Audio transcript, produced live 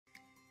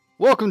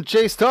Welcome to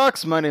Chase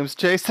Talks. My name's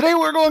Chase. Today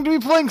we're going to be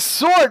playing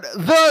Sort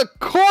the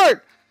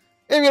Court.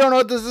 If you don't know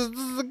what this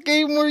is a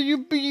game where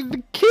you be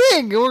the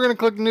king. And we're going to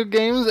click new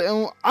games,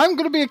 and I'm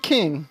going to be a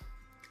king.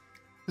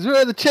 Because we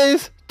are the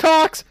Chase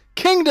Talks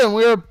Kingdom.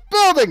 We are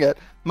building it.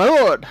 My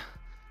lord,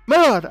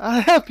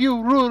 I'll help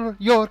you rule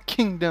your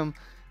kingdom.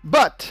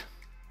 But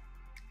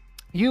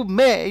you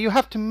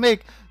have to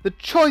make the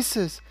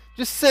choices.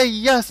 Just say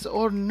yes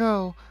or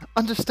no.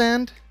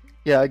 Understand?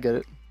 Yeah, I get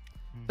it.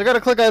 I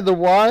gotta click either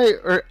Y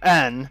or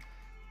N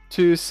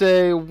to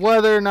say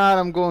whether or not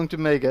I'm going to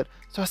make it.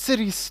 So our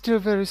city is still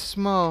very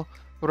small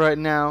right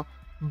now,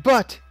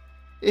 but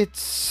it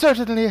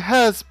certainly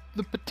has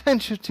the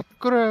potential to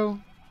grow.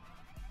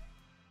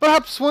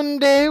 Perhaps one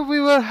day we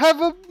will have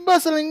a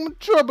bustling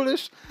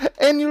metropolis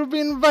and you'll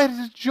be invited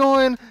to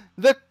join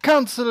the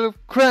Council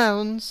of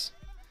Crowns.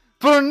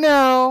 For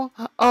now,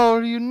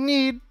 all you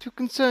need to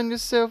concern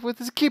yourself with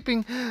is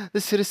keeping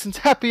the citizens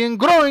happy and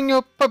growing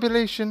your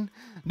population.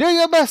 Do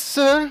your best,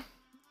 sir.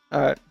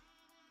 Alright.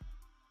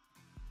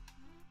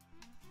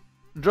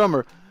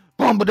 Drummer.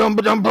 Bum ba dum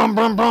ba dum bum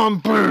bum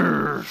bum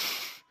brrr.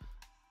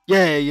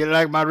 Yeah, you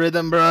like my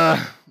rhythm,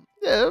 bruh?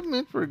 Yeah, I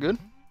mean, pretty good.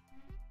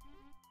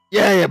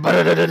 Yeah,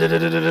 brah,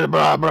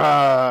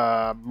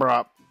 brah,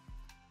 brah.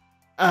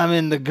 I'm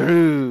in the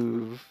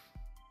groove.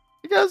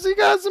 You got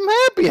some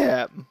happy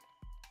hap.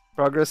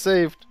 Progress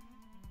saved.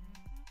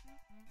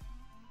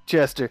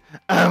 Chester.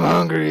 I'm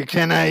hungry.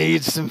 Can I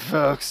eat some,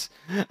 folks?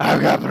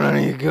 I've got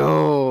plenty of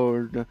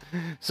gold,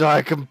 so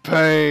I can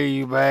pay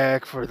you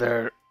back for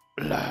their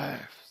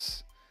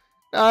lives.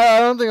 I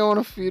don't think I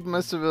want to feed my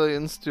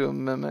civilians to a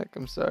mimic.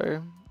 I'm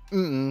sorry.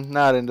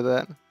 Not into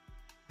that.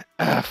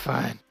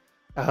 Fine.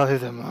 I'll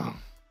leave them alone.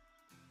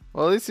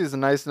 Well, at least he's a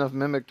nice enough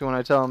mimic to when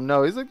I tell him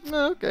no. He's like,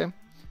 no, okay.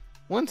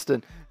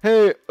 Winston.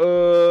 Hey,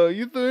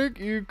 you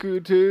think you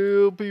could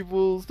tell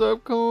people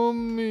stop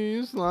calling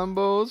me slime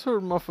balls?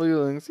 Hurt my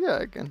feelings. Yeah,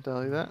 I can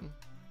tell you that.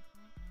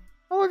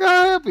 Oh, look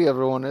how happy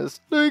everyone is.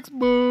 Thanks,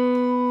 boss.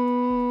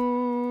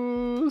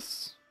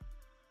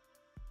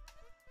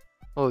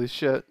 Holy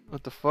shit.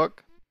 What the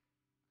fuck?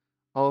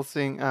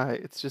 All-seeing eye.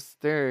 It's just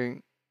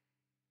staring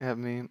at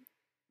me.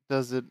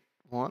 Does it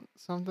want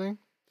something?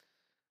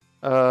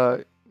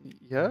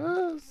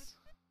 Yes?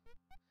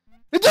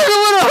 It took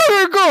away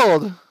 100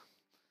 gold!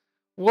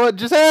 What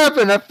just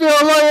happened? I feel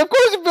like, of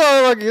course you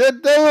feel lucky.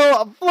 That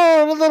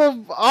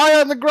little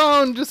eye on the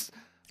ground just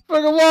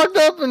fucking walked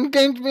up and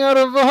ganked me out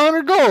of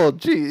 100 gold.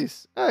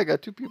 Jeez. I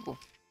got 2 people.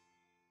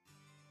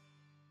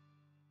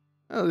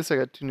 At least I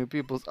got 2 new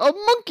peoples. Oh,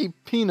 Monkey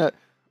Peanut.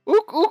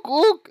 Ook, ook,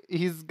 ook.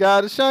 He's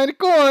got a shiny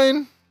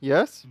coin.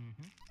 Yes?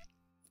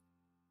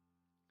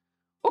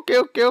 Okay.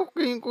 Ook, ook, ook,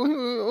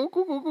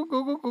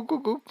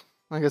 ook, ook.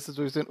 I guess that's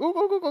what he's saying. Ook,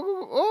 ook, ook,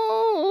 ook,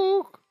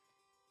 ook.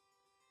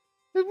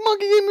 This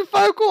monkey gave me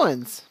 5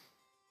 coins.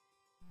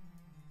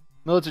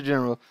 Military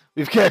General.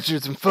 We've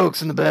captured some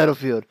folks in the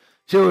battlefield.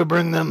 Shall we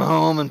bring them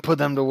home and put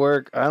them to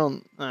work? I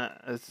don't...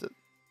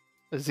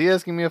 is he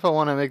asking me if I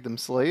want to make them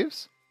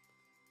slaves?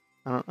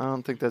 I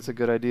don't think that's a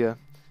good idea.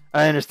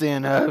 I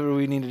understand, however,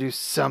 we need to do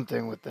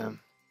something with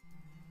them.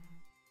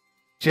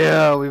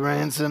 Shall we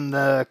ransom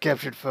the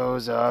captured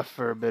foes off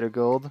for a bit of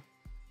gold?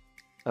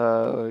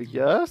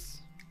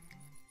 Yes?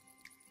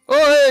 Oh,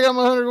 hey, I got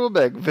my 100 gold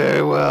back.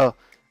 Very well.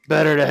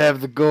 Better to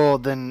have the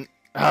gold than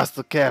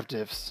hostile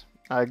captives.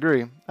 I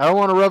agree. I don't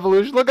want a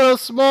revolution. Look at how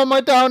small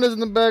my town is in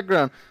the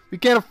background. We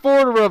can't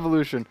afford a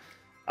revolution.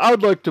 I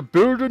would like to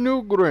build a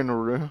new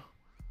granary.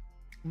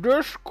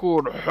 This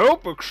could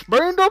help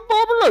expand our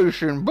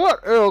population,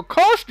 but it'll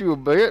cost you a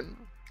bit.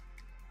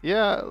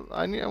 Yeah,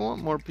 I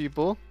want more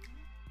people.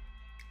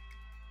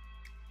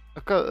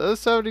 Okay,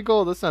 that's 70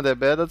 gold. That's not that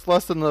bad. That's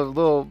less than the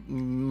little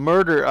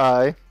murder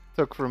eye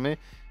took from me.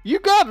 You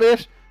got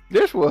this.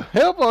 This will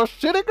help our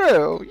city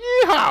grow.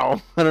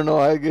 Yeehaw! I don't know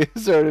why I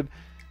started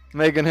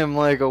making him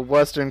like a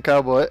western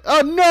cowboy.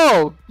 Oh,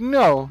 no!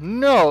 No!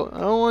 No!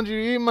 I don't want you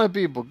to eat my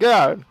people. Get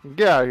out!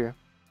 Get out of here.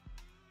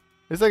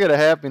 At least I get a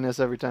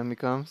happiness every time he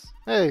comes.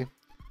 Hey.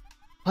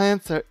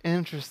 Plants are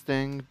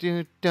interesting.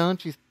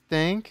 Don't you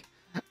think?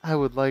 I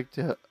would like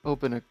to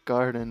open a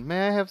garden.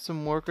 May I have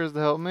some workers to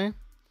help me?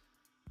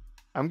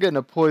 I'm getting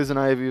a poison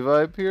ivy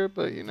vibe here,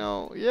 but you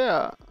know,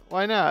 yeah.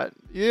 Why not?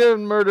 You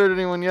haven't murdered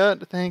anyone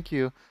yet? Thank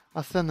you.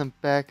 I'll send them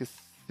back as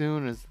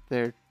soon as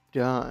they're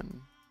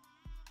done.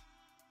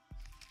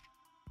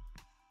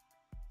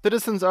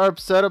 Citizens are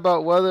upset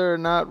about whether or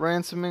not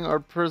ransoming our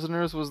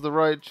prisoners was the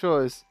right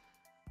choice.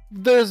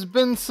 There's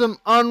been some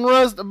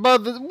unrest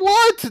about this.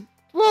 What?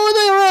 What would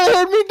they rather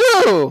have me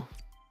do?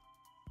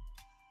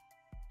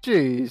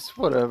 Jeez,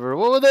 whatever.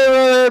 What would they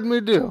rather have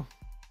me do?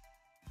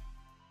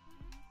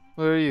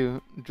 Where are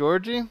you?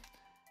 Georgie?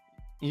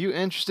 You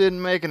interested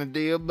in making a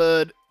deal,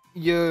 bud?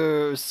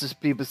 Your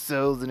people's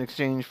souls in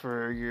exchange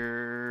for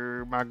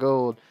my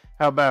gold.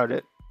 How about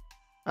it?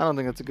 I don't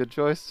think that's a good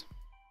choice.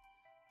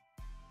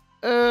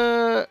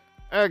 I'll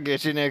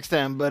get you next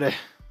time, buddy.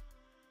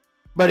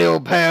 Buddy,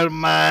 old pal of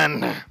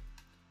mine.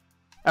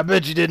 I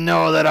bet you didn't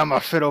know that I'm a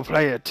fiddle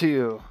player,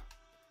 too.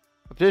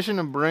 A petition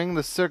to bring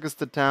the circus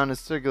to town is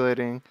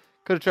circulating.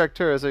 Could attract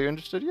tourists. Are you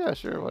interested? Yeah,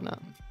 sure. Why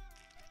not?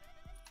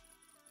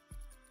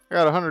 I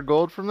got 100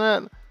 gold from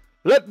that.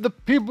 Let the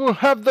people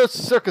have the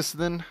circus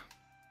then.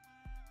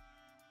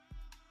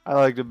 I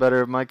liked it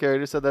better if my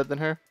character said that than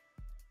her.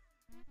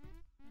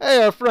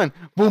 Hey, our friend.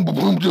 Boom, boom,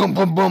 boom, boom,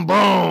 boom, boom,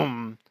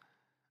 boom.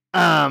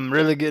 I'm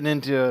really getting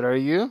into it. Are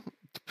you?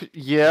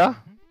 Yeah.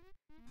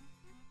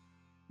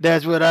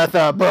 That's what I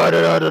thought.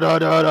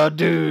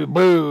 Do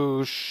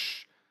boosh.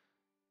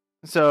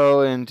 So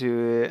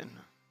into it.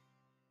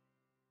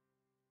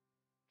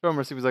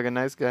 Drummer seems like a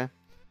nice guy.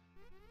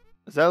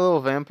 Is that a little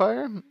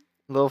vampire?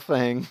 Little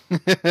Fang.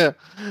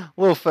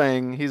 Little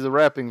Fang. He's a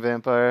rapping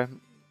vampire.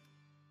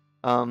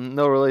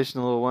 No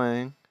relation to Lil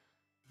Wang.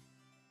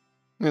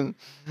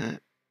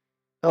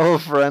 Hello,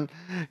 friend.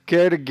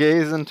 Care to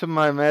gaze into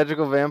my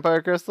magical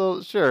vampire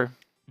crystal? Sure.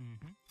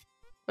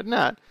 But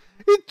not.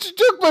 It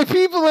took my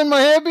people and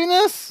my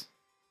happiness.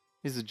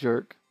 He's a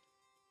jerk.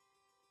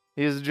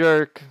 He's a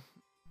jerk.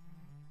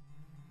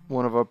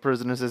 One of our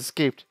prisoners has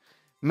escaped.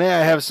 May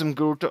I have some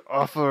gold to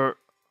offer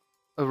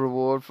a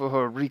reward for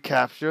her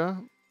recapture?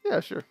 Yeah,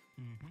 sure.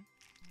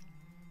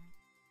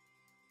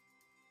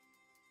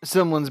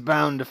 Someone's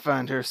bound to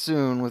find her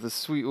soon with a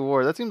sweet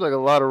reward. That seems like a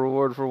lot of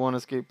reward for one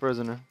escaped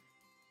prisoner.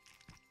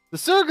 The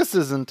circus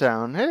is in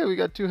town. Hey, we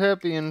got 2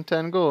 happy and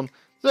 10 gold.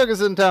 Circus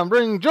in town.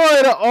 Bring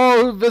joy to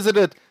all who visit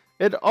it.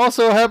 It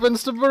also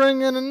happens to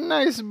bring in a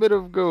nice bit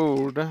of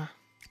gold. We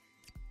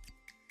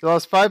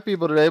lost 5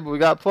 people today, but we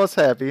got plus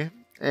happy.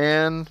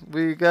 And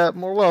we got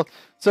more wealth.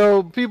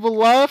 So people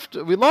left.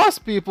 We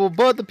lost people,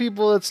 but the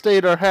people that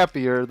stayed are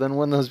happier than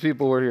when those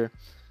people were here.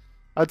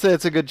 I'd say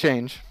it's a good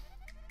change.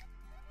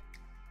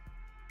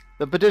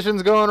 The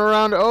petition's going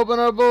around to open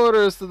our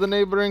borders to the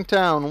neighboring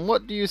town.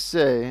 What do you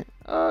say?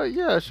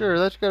 Yeah, sure.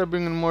 That's got to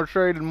bring in more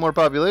trade and more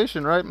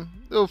population, right?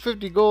 Oh,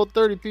 50 gold,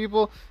 30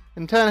 people,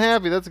 and 10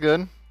 happy. That's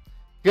good.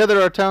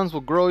 Together our towns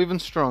will grow even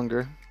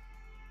stronger.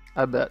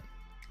 I bet.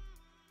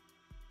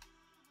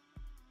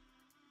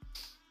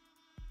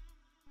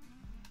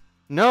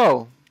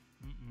 No.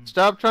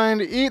 Stop trying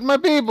to eat my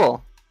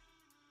people.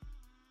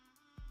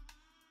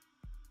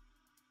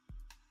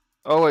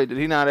 Oh, wait. Did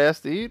he not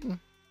ask to eat?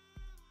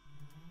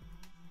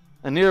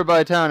 A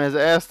nearby town has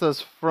asked us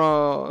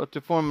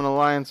to form an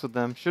alliance with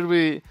them. Should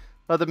we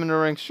let them into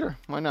ranks? Sure.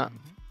 Why not?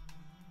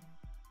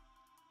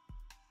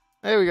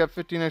 Hey, we got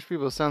 15 extra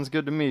people. Sounds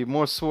good to me.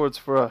 More swords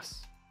for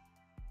us.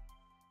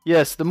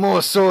 Yes, the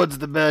more swords,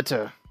 the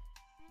better.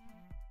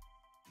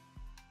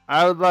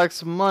 I would like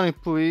some money,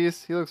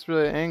 please. He looks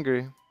really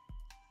angry.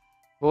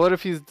 But what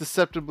if he's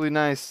deceptively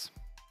nice?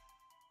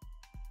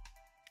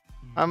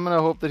 I'm gonna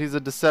hope that he's a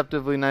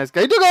deceptively nice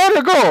guy. He took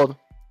 100 gold!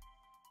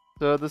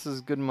 So this is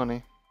good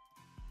money.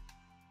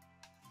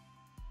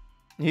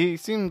 He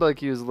seemed like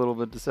he was a little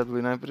bit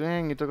deceptively nice, but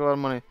dang, he took a lot of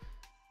money.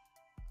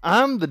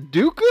 I'm the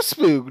Duke of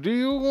Spook. Do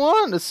you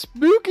want a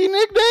spooky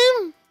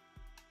nickname?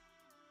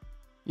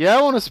 Yeah,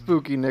 I want a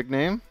spooky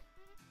nickname.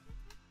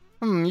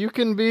 You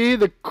can be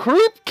the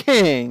Creep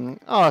King.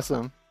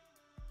 Awesome.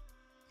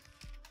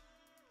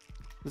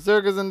 The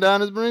circus in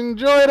town is bringing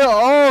joy to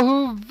all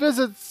who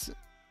visits.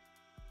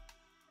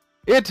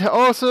 It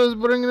also is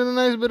bringing in a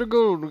nice bit of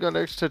gold. We got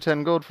extra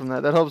 10 gold from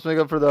that. That helps make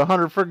up for the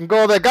 100 freaking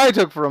gold that guy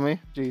took from me.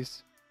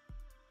 Jeez.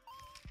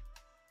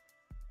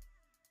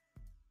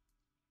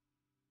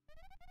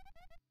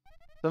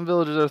 Some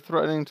villagers are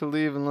threatening to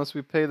leave unless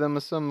we pay them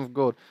a sum of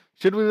gold.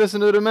 Should we listen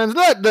to the demands?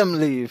 Let them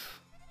leave!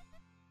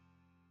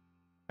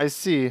 I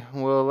see.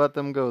 We'll let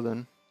them go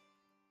then.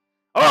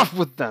 Off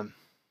with them!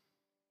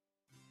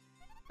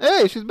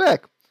 Hey, she's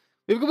back.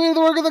 We've completed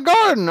the work of the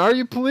garden. Are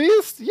you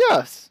pleased?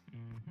 Yes.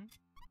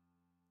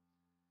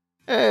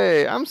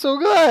 Hey, I'm so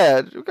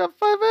glad. We got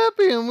 5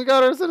 happy and we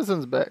got our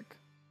citizens back.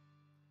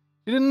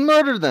 She didn't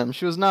murder them.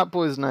 She was not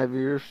Poison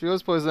Ivy. Or if she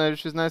was Poison Ivy,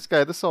 she's a nice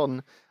guy. The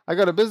Sultan. I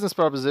got a business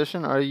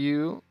proposition. Are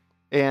you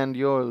and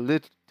your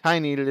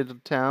tiny little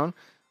town,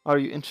 are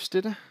you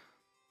interested?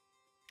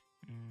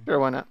 Sure,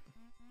 why not?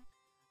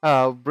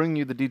 I'll bring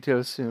you the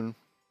details soon.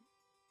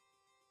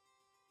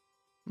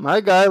 My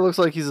guy looks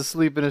like he's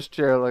asleep in his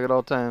chair like at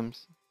all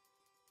times.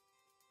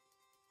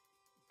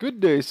 Good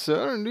day,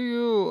 sir. Do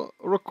you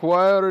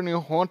require any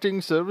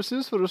haunting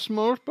services for a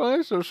small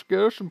price or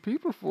scare some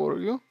people for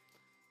you?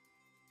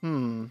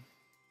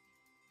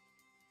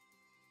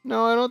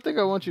 No, I don't think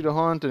I want you to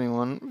haunt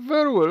anyone.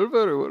 Very well,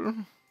 very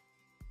well.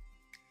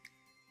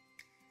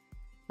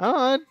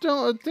 I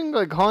think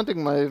like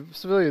haunting my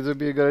civilians would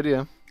be a good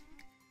idea.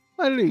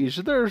 My liege,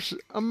 there's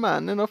a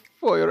man in a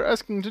foyer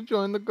asking to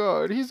join the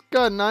guard. He's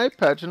got an eye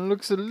patch and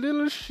looks a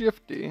little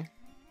shifty.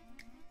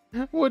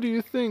 What do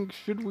you think?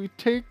 Should we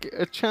take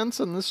a chance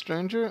on this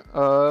stranger?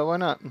 Why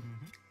not?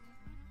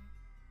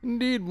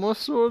 Indeed, more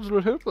swords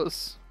will help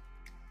us.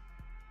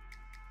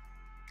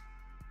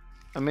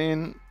 I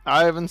mean,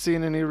 I haven't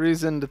seen any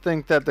reason to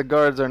think that the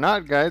guards are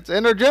not guides.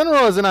 And our general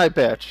has an eye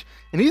patch.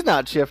 And he's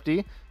not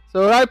shifty.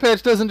 So an eye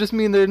patch doesn't just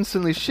mean they're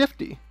instantly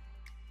shifty.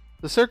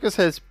 The circus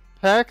has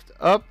packed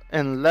up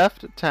and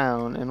left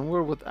town. And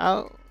we're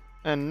without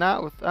and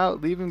not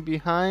without leaving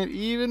behind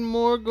even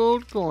more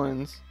gold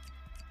coins.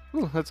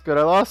 Ooh, that's good.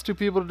 I lost 2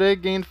 people today,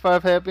 gained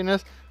 5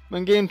 happiness,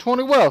 and gained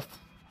 20 wealth.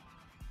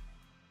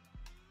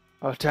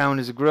 Our town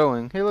is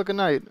growing. Hey, look, a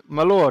knight.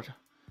 My lord,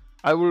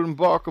 I will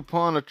embark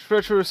upon a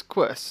treacherous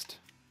quest.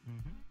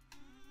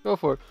 Go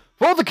for it.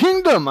 For the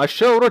kingdom, I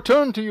shall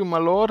return to you, my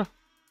lord.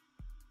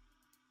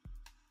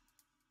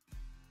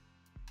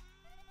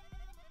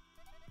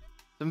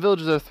 Some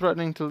villagers are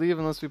threatening to leave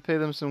unless we pay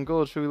them some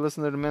gold. Should we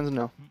listen to their demands?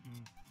 No.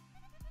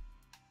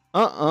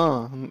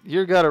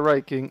 You got it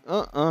right, King.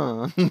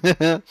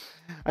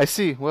 I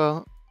see.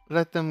 Well,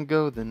 let them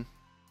go then.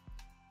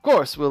 Of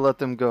course we'll let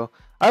them go.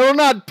 I will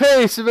not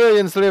pay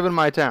civilians to live in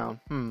my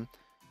town.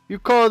 You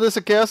call this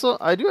a castle?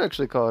 I do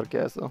actually call it a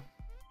castle.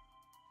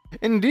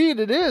 Indeed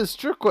it is.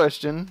 Trick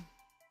question.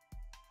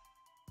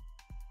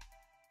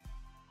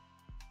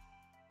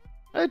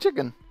 Hey,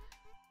 chicken.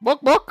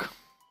 Buck, buck.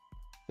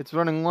 It's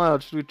running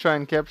wild. Should we try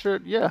and capture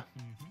it? Yeah.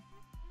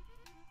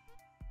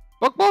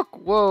 Buck, buck.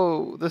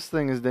 Whoa, this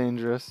thing is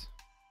dangerous.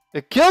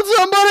 It killed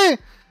somebody!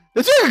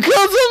 The chicken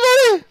killed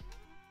somebody!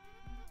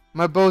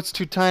 My boat's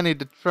too tiny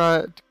to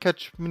try to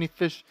catch many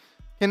fish.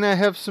 Can I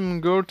have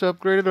some gold to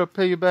upgrade it? I'll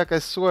pay you back, I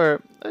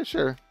swear.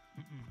 Sure.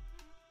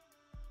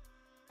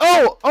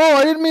 Oh,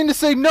 I didn't mean to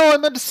say no. I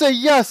meant to say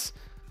yes.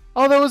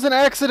 Oh, that was an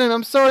accident.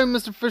 I'm sorry,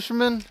 Mr.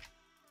 Fisherman.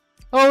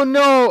 Oh,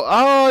 no.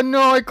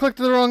 I clicked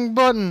the wrong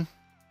button.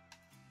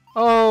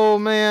 Oh,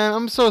 man.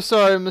 I'm so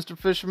sorry, Mr.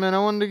 Fisherman. I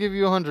wanted to give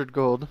you 100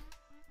 gold.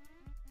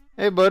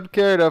 Hey, bud,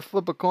 care to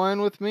flip a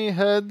coin with me?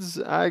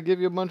 Heads, I give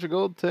you a bunch of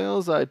gold.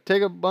 Tails, I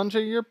take a bunch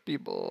of your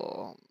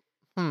people.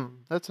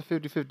 That's a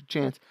 50-50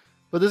 chance.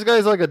 But this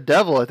guy's like a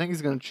devil. I think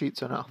he's going to cheat,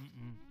 so no.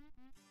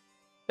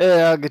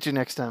 Yeah, I'll get you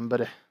next time,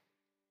 buddy.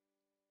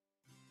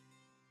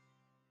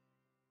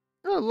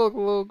 Oh, look,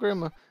 little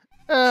grandma.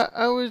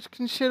 I was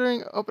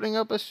considering opening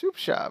up a soup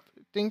shop.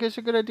 Think it's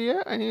a good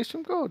idea? I need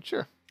some gold,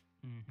 sure.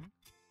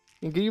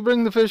 And can you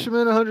bring the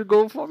fisherman 100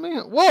 gold for me?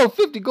 Whoa,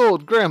 50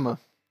 gold, grandma.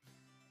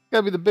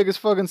 Gotta be the biggest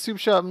fucking soup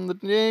shop in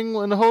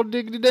the whole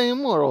diggity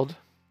damn world.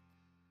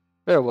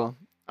 Very well.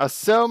 I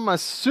sell my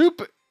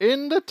soup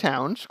in the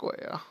town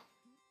square.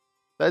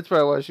 That's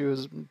probably why she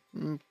was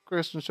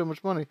costing so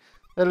much money.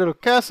 That little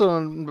castle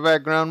in the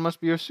background must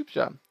be your soup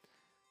shop.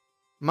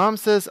 Mom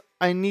says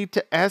I need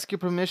to ask your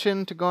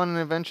permission to go on an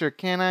adventure.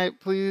 Can I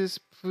please?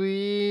 I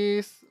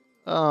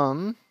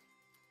feel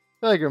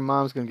like your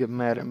mom's gonna get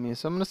mad at me,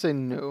 so I'm gonna say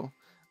no.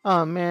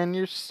 Oh man,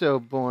 you're so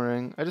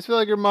boring. I just feel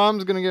like your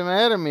mom's gonna get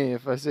mad at me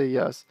if I say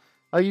yes.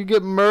 Like you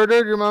get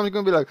murdered, your mom's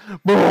gonna be like,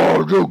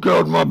 "Oh, you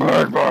killed my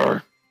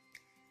baby."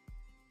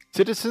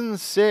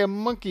 Citizens say a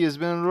monkey has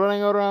been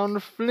running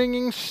around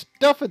flinging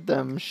stuff at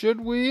them.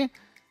 Should we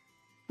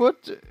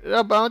put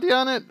a bounty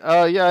on it?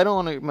 Yeah, I don't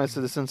want to get my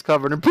citizens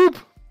covered in poop.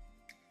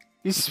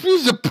 He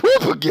spews of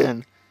poop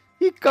again.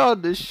 He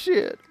called this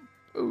shit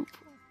poop.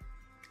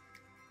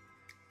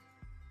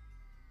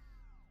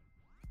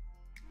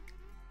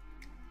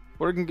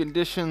 Working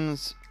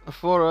conditions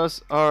for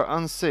us are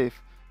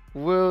unsafe.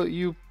 Will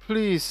you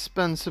please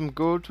spend some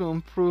gold to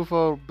improve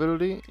our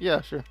ability?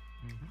 Yeah, sure.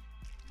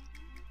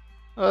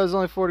 There's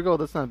only 40 gold.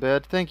 That's not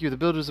bad. Thank you. The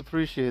builders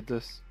appreciate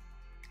this.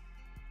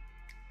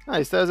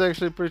 Nice. That was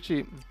actually pretty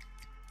cheap.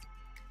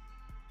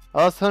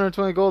 I lost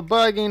 120 gold, but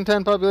I gained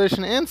 10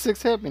 population and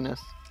 6 happiness.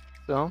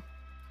 So,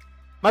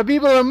 my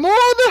people are more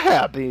than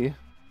happy.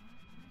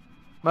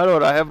 My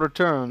lord, I have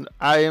returned.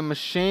 I am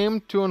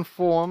ashamed to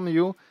inform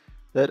you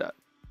that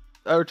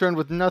I returned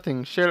with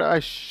nothing. Shall I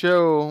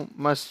show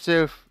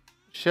myself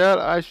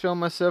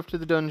to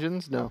the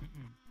dungeons? No.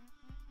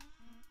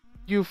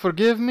 You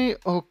forgive me?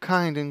 Oh,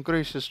 kind and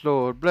gracious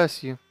lord,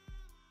 bless you.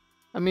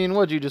 I mean,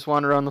 what, you just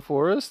wander around the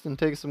forest and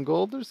take some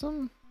gold or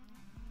something?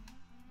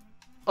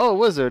 Oh,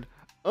 wizard.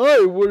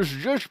 I was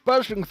just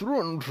passing through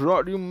and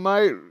thought you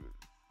might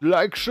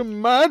like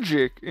some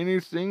magic.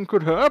 Anything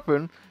could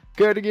happen.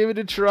 Care to give it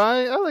a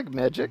try? I like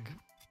magic.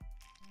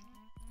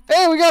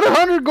 Hey, we got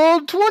 100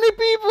 gold, 20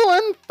 people,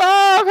 and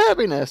 5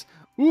 happiness.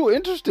 Ooh,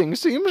 interesting.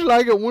 Seems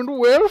like it went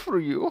well for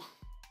you.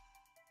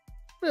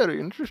 Very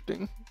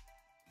interesting.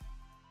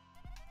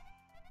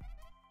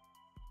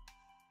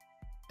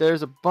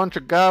 There's a bunch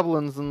of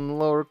goblins in the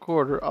lower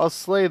quarter. I'll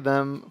slay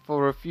them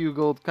for a few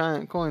gold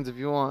coins if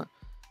you want.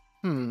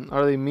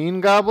 Are they mean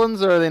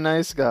goblins or are they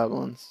nice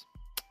goblins?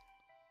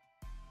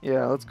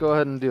 Yeah, let's go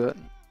ahead and do it.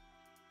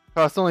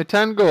 Costs only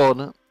 10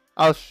 gold.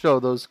 I'll show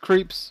those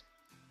creeps.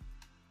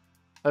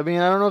 I mean,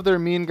 I don't know if they're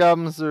mean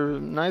goblins or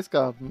nice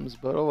goblins,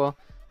 but oh well.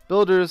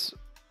 Builders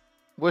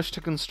wish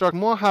to construct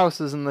more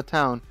houses in the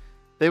town.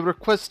 They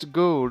request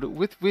gold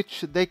with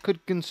which they could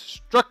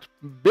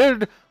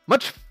build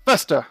much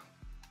faster.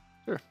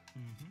 Sure.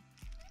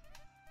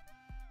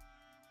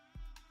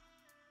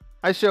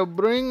 I shall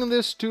bring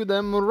this to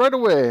them right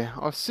away.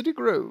 Our city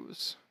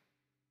grows.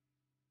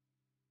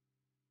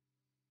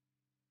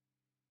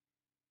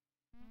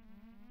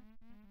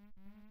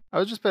 I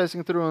was just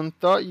passing through and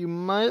thought you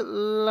might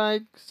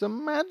like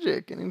some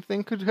magic.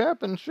 Anything could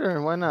happen.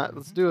 Sure, why not?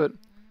 Let's do it.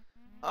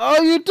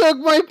 Oh, you took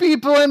my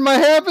people and my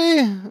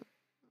happy?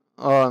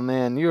 Oh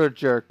man, you're a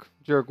jerk.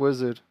 Jerk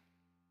wizard.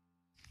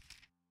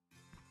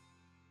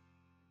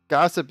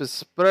 Gossip is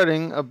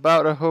spreading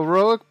about a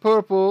heroic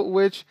purple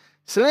witch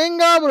slaying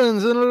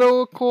goblins in a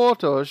lower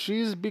quarter.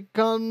 She's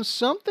become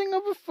something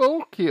of a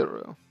folk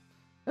hero.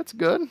 That's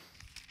good.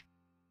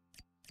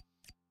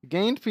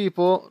 Gained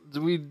people.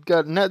 We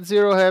got net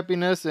zero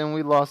happiness and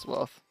we lost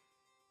wealth.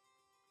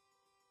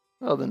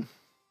 Well then.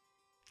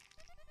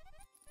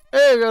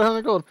 Hey, we got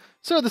 100 gold.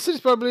 Sir, the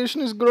city's population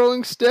is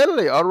growing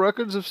steadily. Our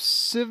records of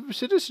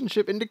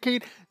citizenship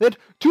indicate that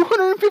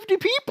 250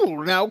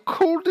 people now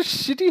call the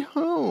city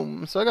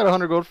home. So I got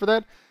 100 gold for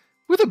that.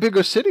 With a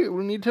bigger city,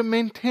 we need to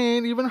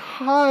maintain even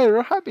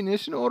higher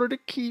happiness in order to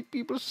keep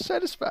people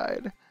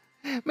satisfied.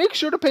 Make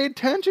sure to pay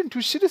attention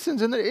to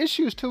citizens and their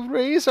issues to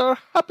raise our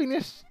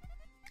happiness.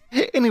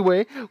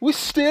 Anyway, we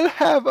still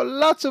have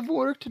lots of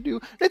work to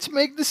do. Let's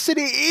make the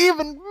city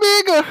even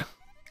bigger.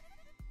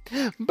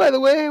 By the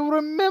way,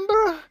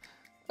 remember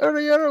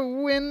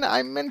earlier when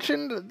I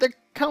mentioned the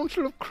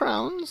Council of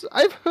Crowns?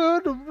 I've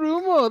heard a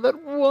rumor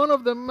that one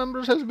of the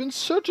members has been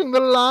searching the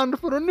land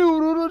for a new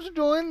ruler to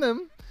join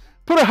them.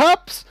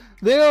 Perhaps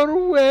they are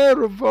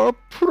aware of our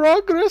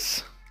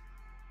progress.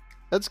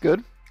 That's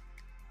good.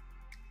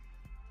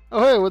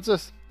 Oh hey, what's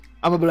this?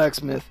 I'm a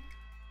blacksmith.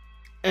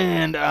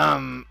 And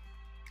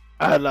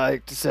I'd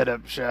like to set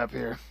up shop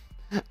here.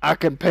 I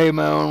can pay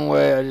my own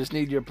way, I just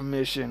need your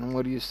permission.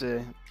 What do you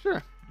say?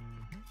 Sure.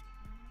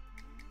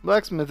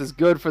 Blacksmith is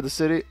good for the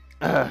city.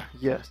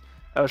 Yes.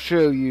 I'll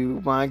show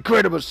you my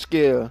incredible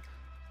skill.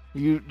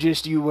 You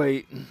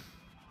wait.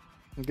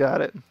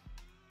 Got it.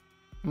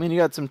 I mean, you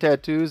got some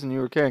tattoos and you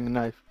were carrying a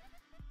knife.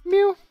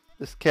 Mew.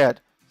 This cat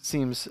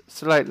seems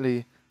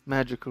slightly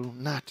magical.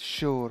 Not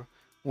sure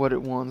what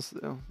it wants,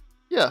 though.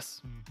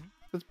 Yes.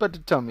 It's better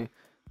tell me.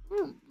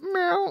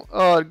 Meow.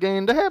 Oh, it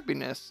gained a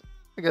happiness.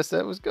 I guess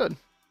that was good.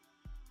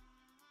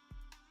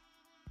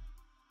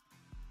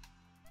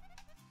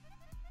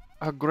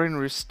 Our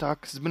granary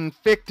stock has been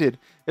infected.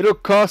 It'll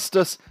cost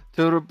us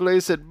to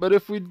replace it, but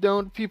if we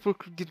don't, people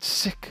could get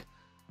sick.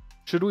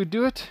 Should we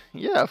do it?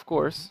 Yeah, of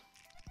course.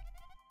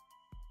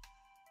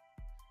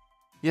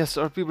 Yes,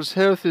 our people's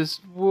health is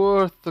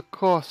worth the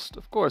cost.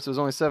 Of course, it was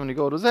only 70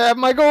 gold. It was half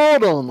my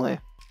gold only. If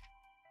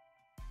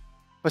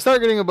I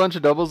start getting a bunch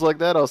of doubles like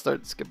that, I'll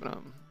start skipping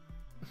them.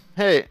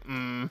 Hey,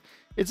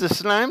 it's a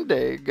slime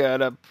day.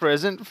 Got a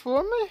present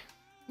for me?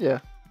 Yeah.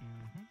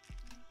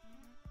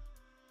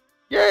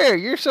 Yeah,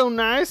 you're so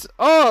nice.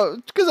 Oh,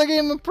 it's because I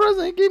gave him a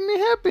present. He gave me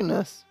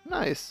happiness.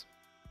 Nice.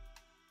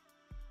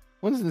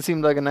 Winston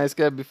seemed like a nice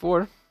guy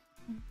before.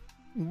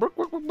 Bark,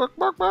 bark, bark, bark,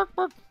 bark, bark,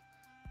 bark.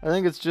 I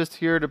think it's just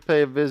here to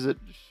pay a visit.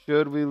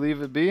 Should we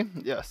leave it be?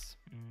 Yes.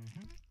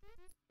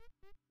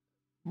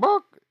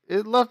 Bark,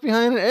 it left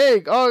behind an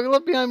egg. Oh, it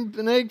left behind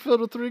an egg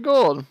filled with 3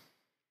 gold.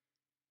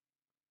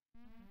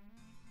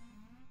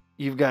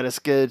 You've got a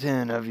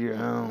skeleton of your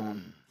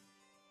own.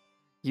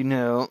 You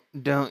know,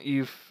 don't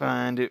you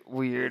find it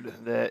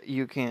weird that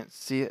you can't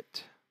see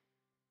it?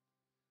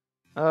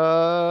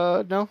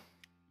 No.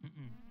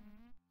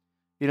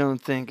 You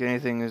don't think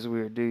anything is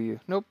weird, do you?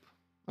 Nope.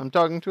 I'm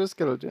talking to a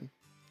skeleton.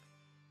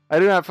 I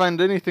do not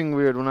find anything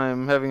weird when I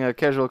am having a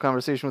casual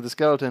conversation with a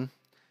skeleton.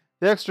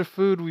 The extra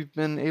food we've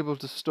been able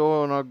to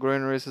store in our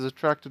granaries has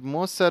attracted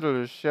more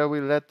settlers. Shall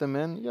we let them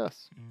in?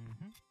 Yes.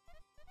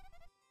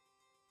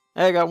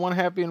 Hey, I got 1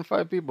 happy and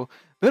 5 people.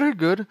 Very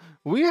good.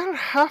 We'll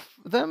have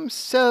them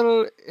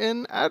settle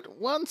in at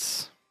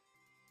once.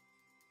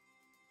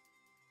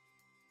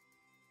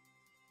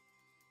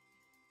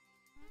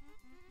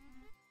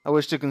 I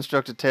wish to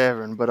construct a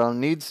tavern, but I'll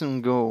need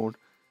some gold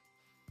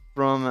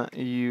from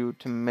you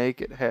to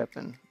make it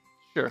happen.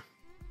 Sure.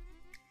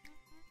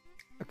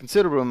 A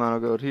considerable amount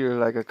of gold here,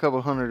 like a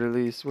couple hundred at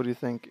least. What do you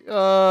think? Yes.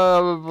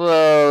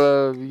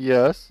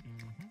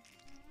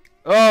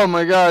 Oh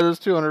my god, there's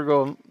 200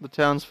 gold. The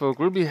townsfolk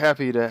will be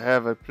happy to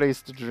have a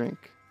place to drink.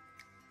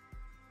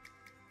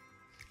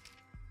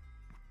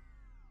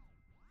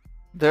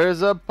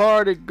 There's a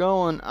party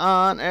going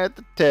on at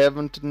the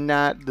tavern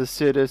tonight. The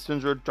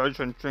citizens are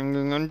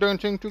singing and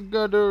dancing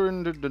together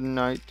into the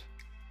night.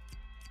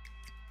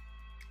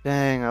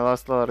 Dang, I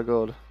lost a lot of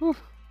gold. Whew.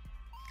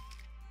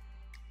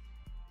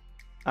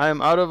 I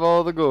am out of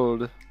all the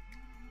gold.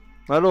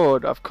 My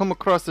lord, I've come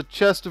across a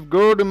chest of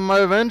gold in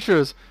my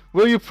ventures.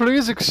 Will you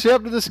please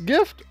accept this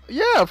gift?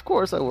 Yeah, of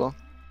course I will.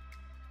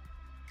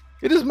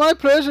 It is my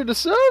pleasure to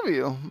serve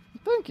you.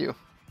 Thank you.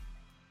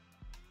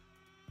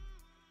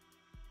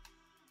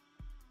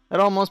 That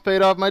almost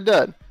paid off my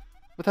debt.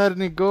 Without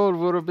any gold,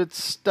 we're a bit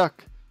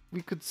stuck.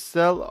 We could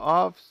sell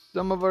off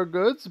some of our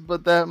goods,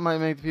 but that might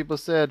make the people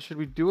sad. Should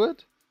we do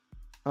it?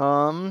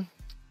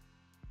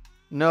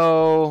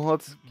 No,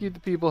 let's keep the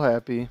people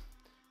happy.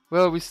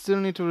 Well, we still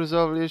need to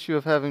resolve the issue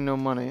of having no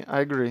money.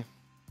 I agree.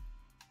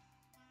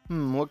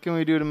 What can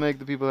we do to make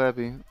the people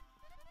happy?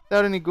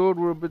 Without any gold,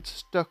 we're a bit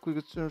stuck. We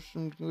could serve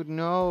some good.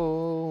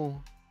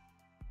 No.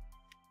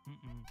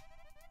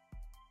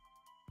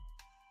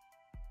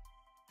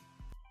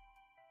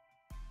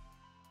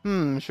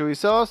 Should we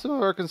sell some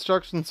of our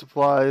construction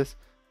supplies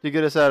to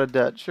get us out of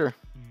debt. Sure.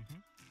 Mm-hmm.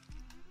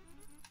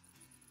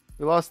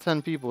 We lost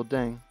 10 people.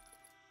 Dang.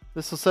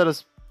 This will set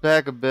us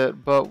back a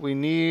bit, but we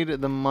need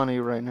the money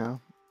right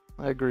now.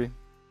 I agree.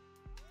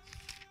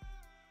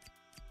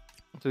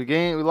 So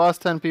we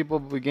lost 10 people,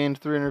 but we gained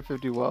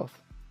 350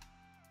 wealth.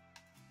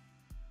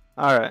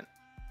 Alright.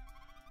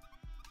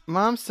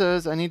 Mom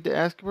says I need to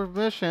ask your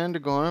permission to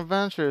go on an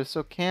adventure,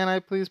 so can I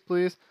please?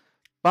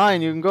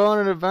 Fine, you can go on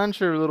an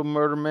adventure, little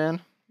murder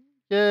man.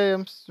 Yay,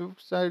 I'm so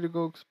excited to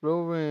go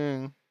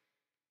exploring.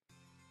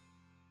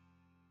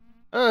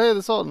 Oh, hey,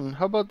 the Sultan,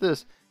 how about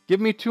this? Give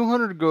me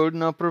 200 gold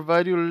and I'll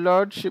provide you a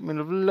large shipment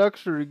of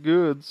luxury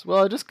goods.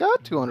 Well, I just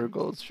got 200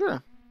 gold,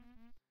 sure.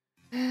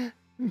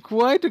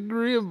 Quite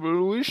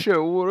agreeable. We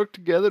shall work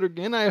together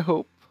again, I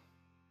hope.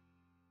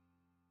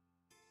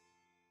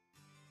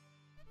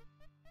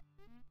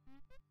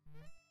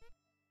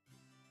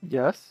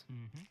 Yes?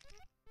 Mm-hmm.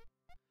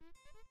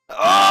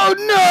 Oh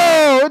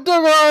no! It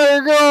took all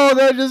your gold!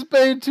 I just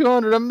paid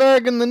 200. I'm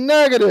back in the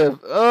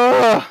negative.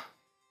 Ugh.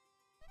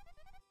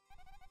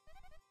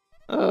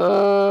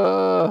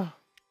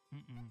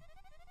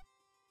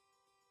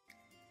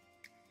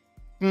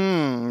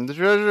 The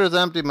treasure is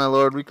empty, my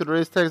lord. We could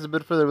raise tax a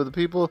bit further, but the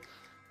people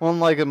won't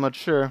like it much,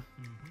 sure.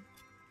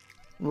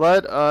 Mm-hmm.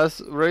 Let us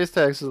raise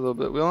taxes a little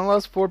bit. We only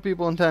lost 4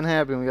 people and 10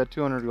 happy, and we got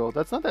 200 gold.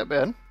 That's not that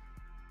bad.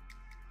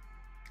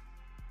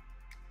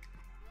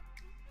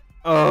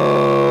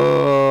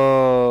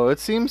 Oh, it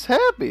seems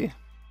happy.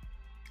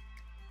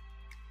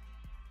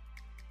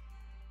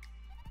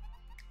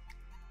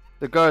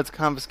 The guards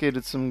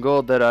confiscated some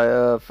gold that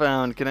I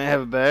found. Can I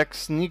have it back?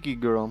 Sneaky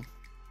girl.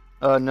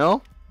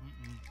 No?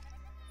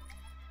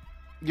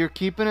 You're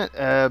keeping it?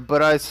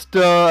 But I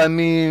found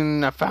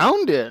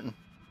it.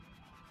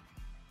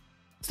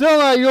 Still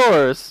not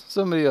yours.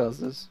 Somebody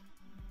else's.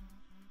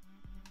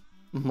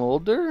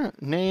 Mulder?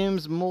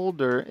 Name's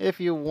Mulder. If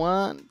you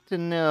want to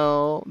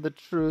know the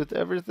truth,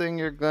 everything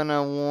you're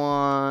gonna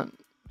want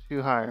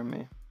to hire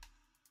me.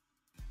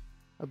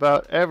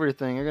 About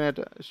everything. You're gonna have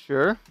to...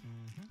 Sure?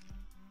 Mm-hmm.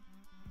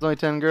 It's only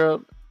 10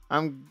 girl.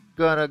 I'm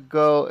gonna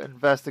go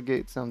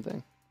investigate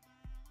something.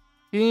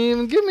 Can you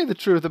even give me the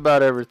truth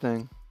about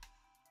everything?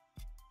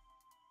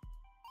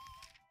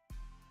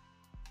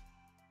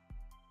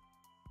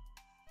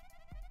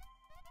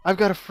 I've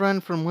got a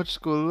friend from witch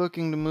school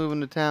looking to move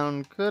into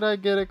town. Could I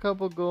get a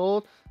couple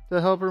gold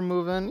to help her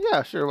move in?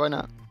 Yeah, sure, why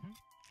not? Mm-hmm.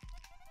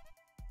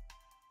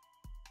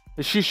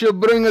 She shall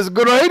bring us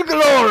great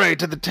glory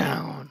to the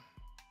town.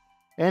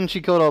 And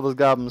she killed all those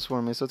goblins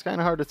for me, so it's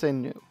kind of hard to say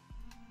no.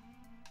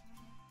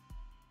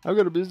 I've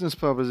got a business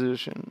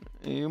proposition.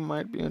 You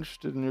might be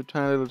interested in your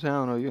tiny little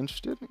town. Are you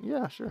interested?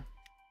 Yeah, sure.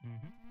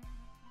 Mm-hmm.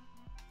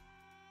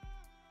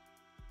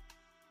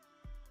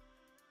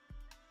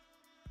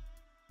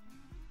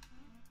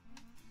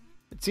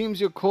 It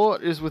seems your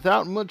court is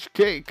without much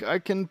cake. I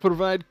can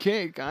provide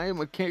cake. I am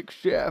a cake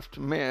chef.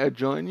 May I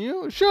join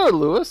you? Sure,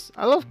 Lewis.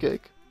 I love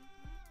cake.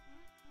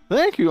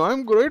 Thank you.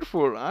 I'm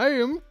grateful. I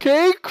am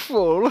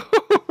cakeful.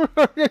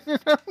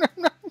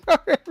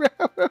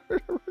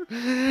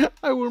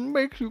 I will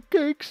make you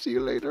cake. See you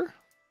later.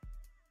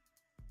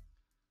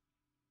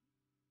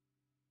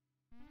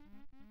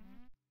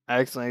 I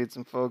accidentally hit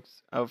some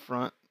folks out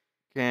front.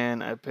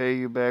 Can I pay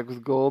you back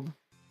with gold?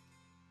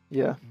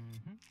 Yeah. Mm-hmm.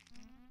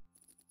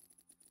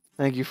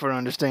 Thank you for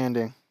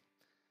understanding.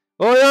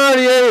 Oh, you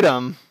already ate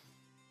them.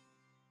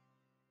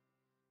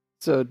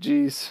 So,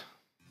 geez.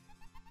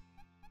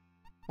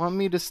 Want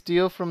me to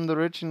steal from the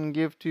rich and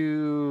give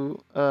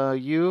to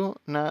you?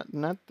 Not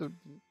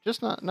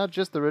just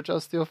the rich. I'll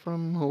steal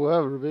from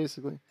whoever,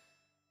 basically.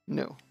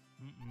 No.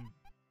 Mm-mm.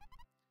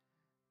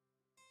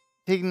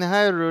 Taking the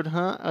high road,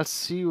 huh? I'll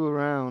see you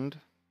around.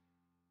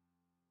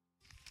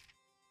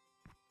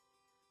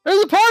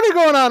 There's a party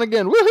going on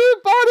again.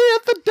 Woohoo! Party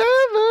at the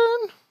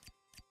tavern.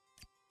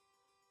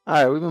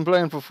 Alright, we've been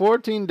playing for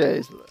 14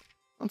 days.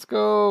 Let's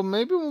go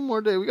maybe one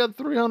more day. We got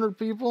 300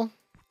 people.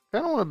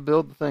 Kind of want to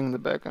build the thing in the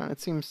background.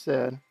 It seems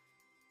sad.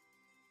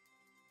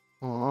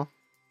 Aw.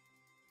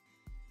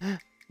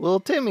 Little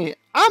Timmy.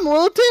 I'm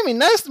Little Timmy.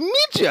 Nice to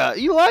meet ya.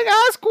 You like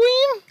ice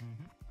cream?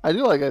 Mm-hmm. I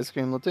do like ice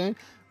cream, Little Timmy.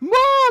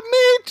 Mom,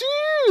 me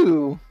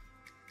too.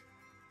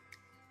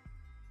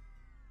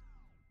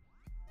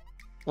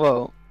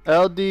 Whoa.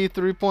 LD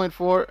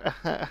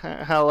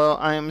 3.4. Hello,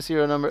 I am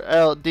serial number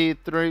LD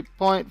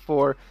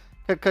 3.4.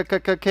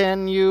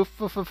 Can you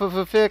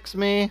fix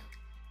me?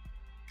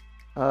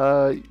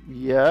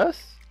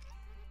 Yes.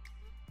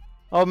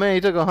 Oh man,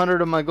 he took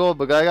 100 of my gold,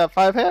 but I got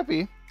 5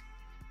 happy.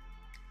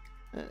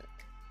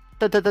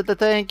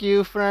 Thank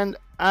you, friend.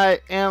 I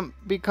am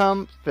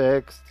become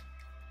fixed.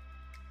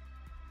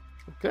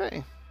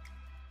 Okay.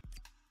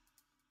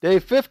 Day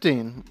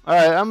 15.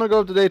 Alright, I'm gonna go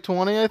up to day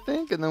 20, I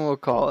think, and then we'll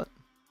call it.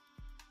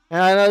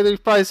 And I know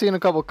you've probably seen a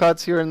couple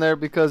cuts here and there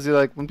because you're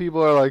like, when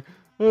people are like,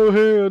 oh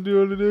hey, I'll do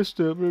all of this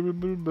stuff, blah blah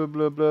blah blah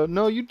blah blah.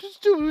 No, you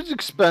just do it was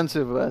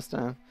expensive last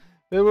time.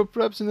 There were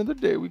perhaps another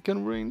day we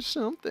can arrange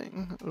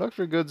something.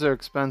 Luxury goods are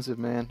expensive,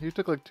 man. You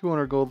took like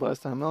 200 gold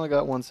last time. I only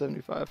got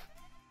 175.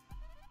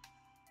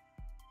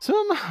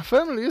 Some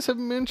families have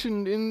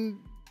mentioned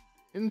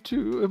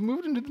have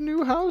moved into the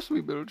new house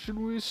we built. Should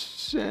we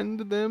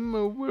send them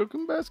a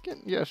welcome basket?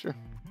 Yeah, sure.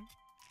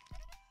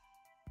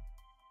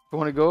 I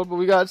want to go, but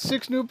we got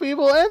 6 new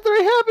people and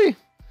 3 happy.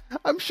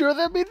 I'm sure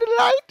they'll be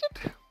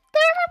delighted.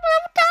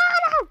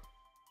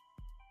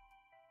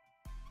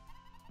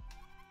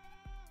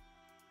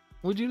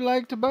 Would you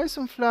like to buy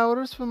some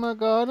flowers for my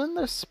garden?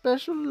 They're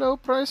special low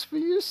price for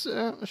you,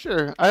 sir.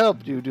 Sure, I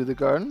helped you do the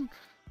garden.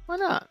 Why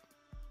not?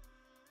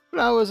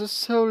 Flowers are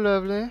so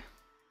lovely.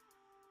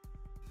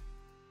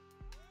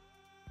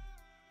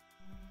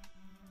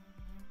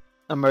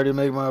 I'm ready to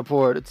make my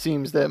report. It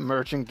seems that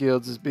Merchant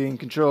Guilds is being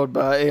controlled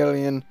by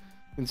alien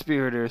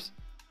conspirators.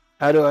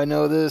 How do I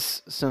know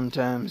this?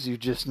 Sometimes you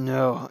just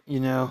know, you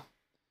know?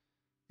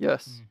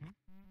 Yes.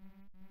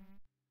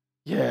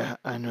 Yeah,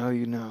 I know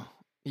you know.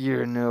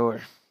 You're a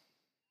knower.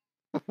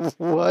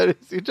 What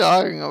is he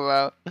talking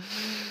about?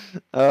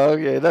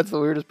 Okay, that's the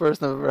weirdest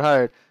person I've ever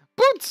hired.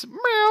 Boots!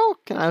 Meow!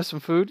 Can I have some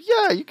food?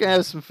 Yeah, you can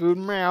have some food.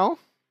 Meow.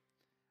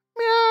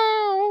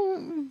 Meow!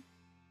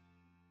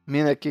 Me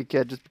and that Kit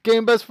Kat just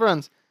became best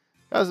friends.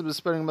 Gossip is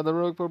spreading about the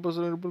rogue purpose.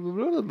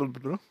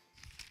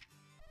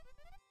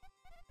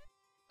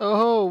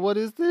 Oh, what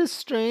is this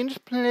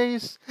strange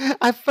place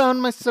I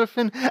found myself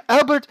in?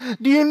 Albert,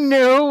 do you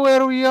know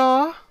where we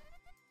are?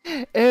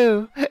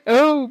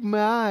 Oh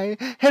my.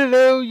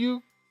 Hello,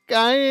 you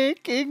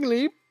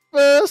kingly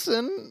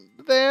person.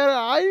 There,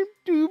 I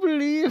do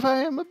believe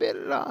I am a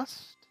bit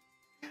lost.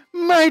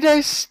 Might I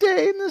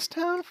stay in this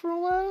town for a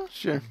while?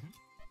 Sure.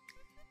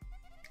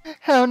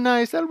 How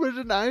nice. Albert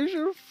and I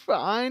shall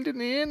find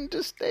an inn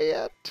to stay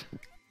at.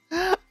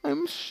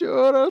 I'm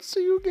sure I'll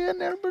see you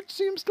again. Albert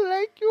seems to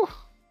like you.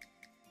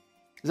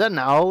 Is that an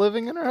owl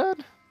living in her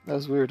head? That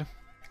was weird.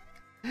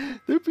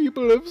 The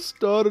people have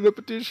started a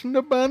petition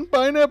to ban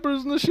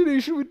pineapples in the city.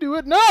 Should we do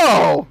it?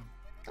 No!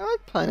 I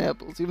like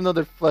pineapples, even though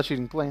they're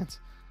flesh-eating plants.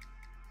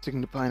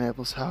 Sticking to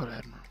pineapples, how would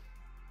Admiral?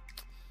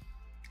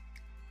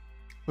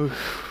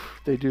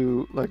 Oof, they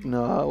do, like,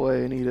 gnaw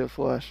away and eat at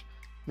flesh.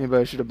 Maybe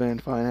I should have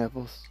banned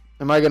pineapples.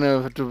 Am I going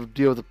to have to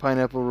deal with the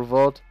pineapple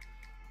revolt?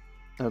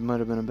 That might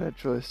have been a bad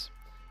choice.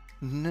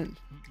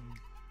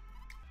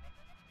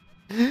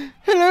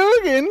 Hello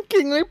again,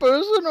 kingly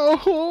person.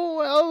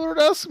 Oh, Albert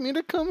asked me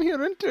to come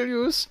here and tell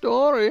you a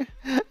story.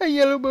 A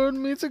yellow bird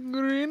meets a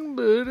green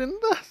bird in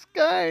the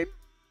sky.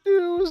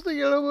 Does the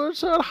yellow bird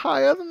soar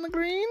higher than the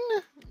green?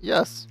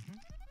 Yes.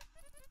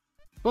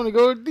 Gonna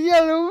go, the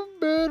yellow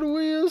bird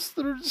wheels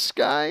through the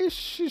sky.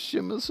 She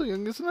shimmers so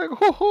young, it's like,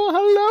 oh,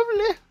 how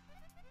lovely.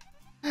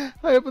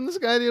 High up in the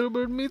sky, the yellow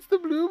bird meets the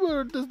blue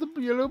bird. Does the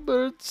yellow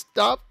bird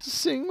stop to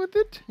sing with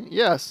it?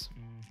 Yes.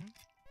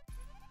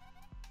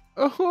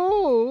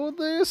 Oh,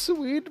 the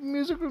sweet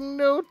musical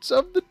notes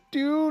of the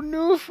 2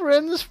 new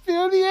friends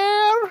fill the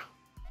air.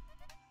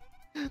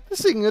 The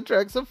singing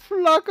attracts a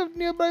flock of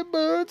nearby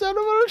birds out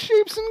of all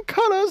shapes and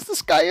colors. The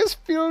sky is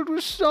filled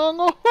with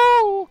song.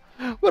 Oh,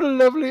 what a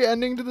lovely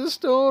ending to the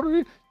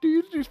story. Do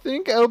you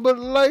think Albert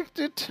liked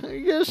it?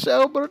 Yes,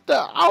 Albert.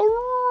 I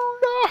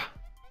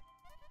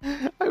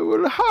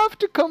will have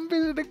to come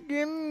visit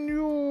again,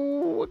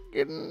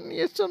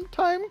 yes,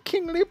 sometime,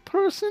 kingly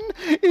person.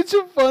 It's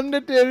fun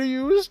to tell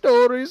you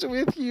stories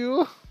with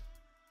you.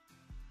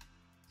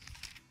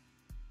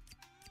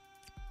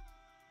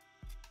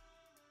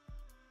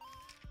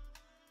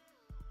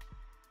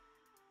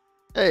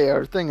 Hey,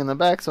 our thing in the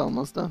back's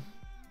almost done.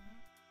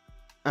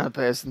 I'm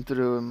passing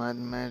through in my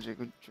magic.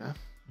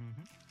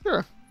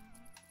 Sure.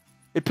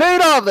 It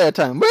paid off that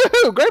time.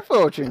 Woohoo! Great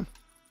fortune.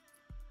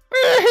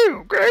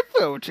 Woohoo! Great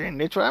fortune.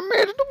 That's what I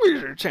made it the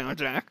wizard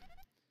sounds like.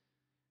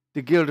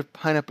 The Guild of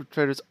Pineapple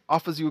Traders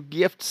offers you a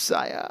gift,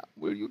 sire.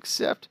 Will you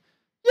accept?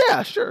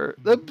 Yeah, sure.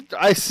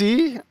 I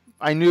see.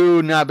 I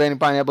knew not banning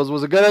pineapples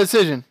was a good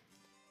decision.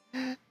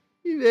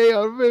 They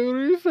are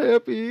very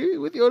happy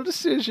with your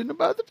decision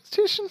about the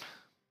petition.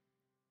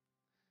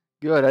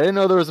 Good. I didn't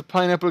know there was a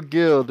pineapple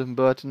guild,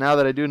 but now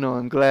that I do know,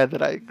 I'm glad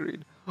that I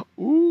agreed.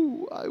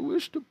 Ooh, I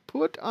wish to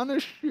put on a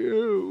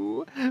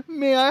show.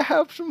 May I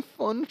have some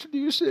fun to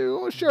do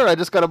so? Sure, I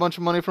just got a bunch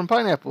of money from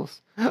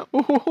pineapples.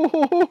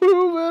 Oh,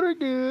 very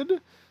good.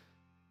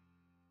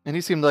 And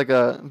he seemed like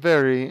a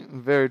very,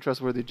 very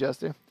trustworthy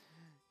jester.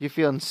 You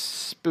feeling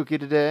spooky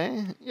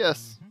today?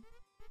 Yes.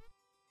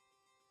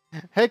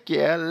 Heck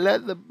yeah,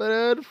 let the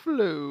blood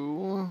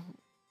flow.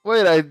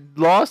 Wait, I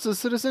lost a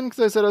citizen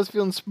because I said I was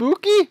feeling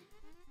spooky?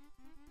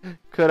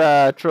 Could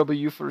I trouble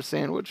you for a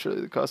sandwich?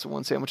 Surely the cost of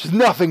one sandwich is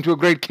nothing to a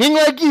great king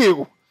like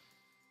you!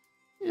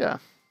 Yeah.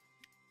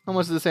 How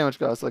much does the sandwich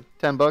cost? Like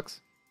 10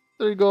 bucks?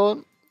 30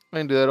 gold? I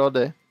can do that all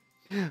day.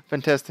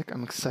 Fantastic.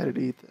 I'm excited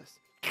to eat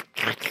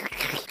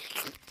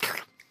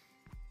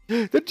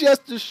this. The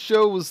Jester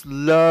Show was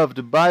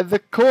loved by the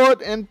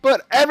court and put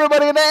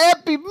everybody in a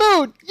happy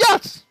mood!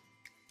 Yes!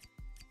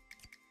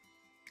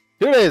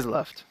 2 days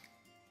left.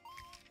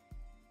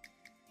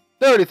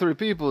 33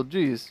 people,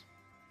 jeez.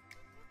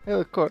 Hey,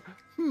 the court.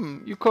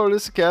 You call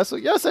this a castle?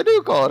 Yes, I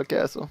do call it a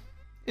castle.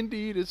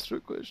 Indeed, it's a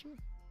trick question.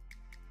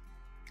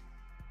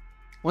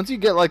 Once you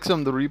get like some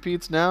of the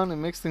repeats down, it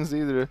makes things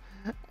easier.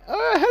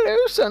 Hello,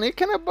 Sonny.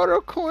 Can I borrow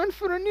a coin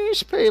for a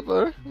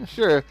newspaper?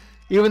 Sure.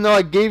 Even though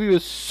I gave you a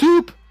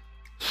soup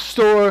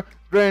store,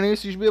 Granny,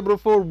 so you should be able to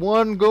afford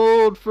 1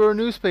 gold for a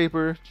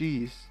newspaper.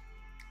 Jeez.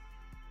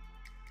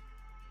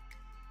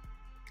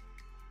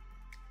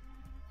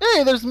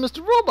 Hey, there's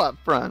Mr. Robot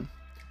Friend.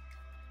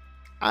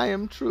 I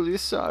am truly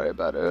sorry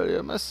about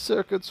earlier. My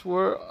circuits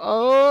were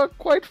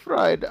quite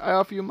fried. I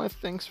offer you my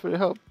thanks for your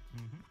help.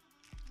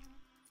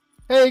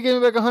 Hey, give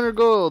me back 100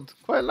 gold.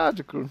 Quite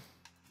logical.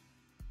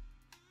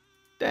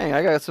 Dang,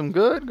 I got some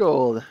good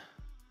gold.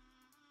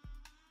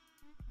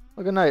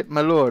 Well, good night,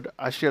 my lord.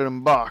 I shall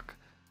embark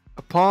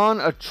upon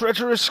a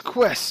treacherous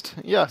quest.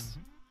 Yes.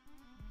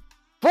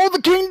 For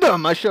the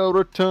kingdom I shall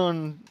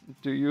return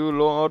to you,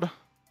 lord.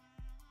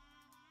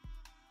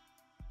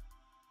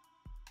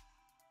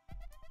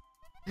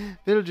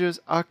 Villagers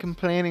are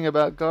complaining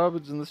about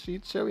garbage in the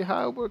streets. Shall we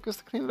hire workers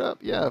to clean it up?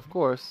 Yeah, of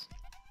course.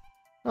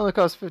 It only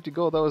cost 50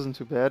 gold. That wasn't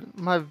too bad.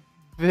 My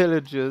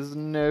villagers'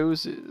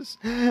 noses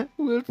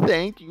will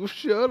thank you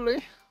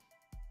surely.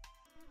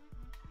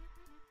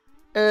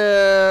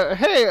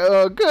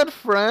 Hey, good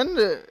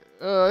friend.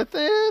 I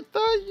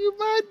thought you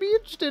might be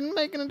interested in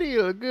making a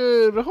deal. A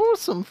good,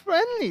 wholesome,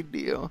 friendly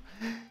deal.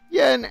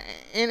 Yeah, an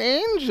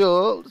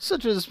angel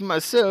such as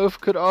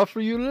myself could offer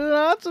you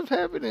lots of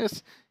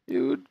happiness. It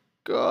would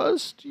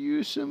cost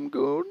you some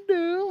gold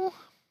now.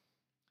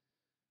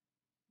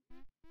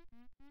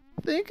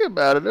 Think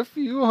about it. A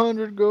few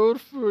hundred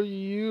gold for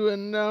you,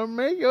 and I'll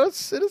make your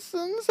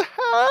citizens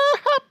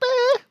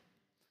happy.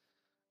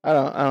 I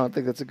don't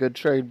think that's a good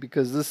trade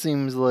because this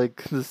seems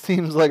like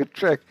a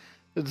trick.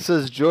 It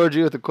says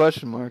Georgie with a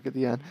question mark at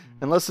the end.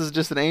 Unless it's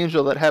just an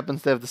angel that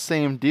happens to have the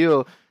same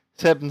deal,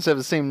 happens to have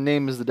the same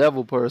name as the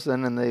devil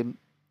person, and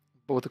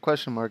but with a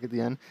question mark at the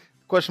end.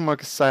 The question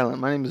mark is silent.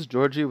 My name is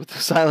Georgie with a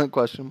silent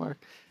question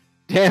mark.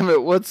 Damn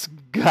it! What's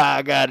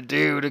God got to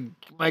do to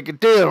make a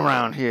deal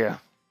around here?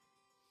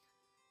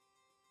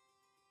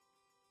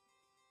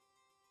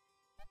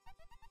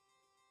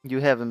 You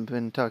haven't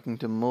been talking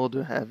to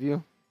Mulder, have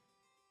you?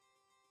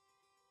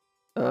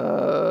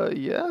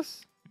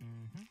 Yes?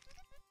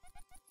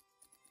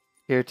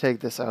 Here, take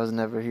this. I was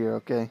never here,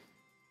 okay?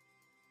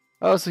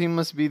 Oh, so he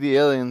must be the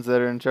aliens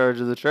that are in charge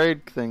of the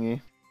trade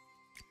thingy.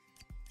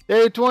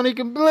 Day 20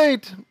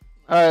 complete!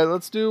 Alright,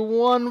 let's do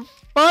one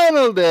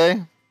final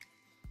day.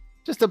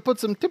 Just to put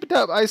some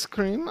tippy-top ice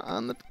cream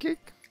on the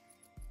cake.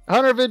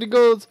 150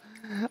 golds.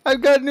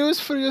 I've got news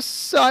for you,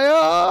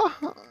 sire.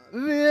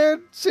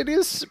 The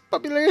city's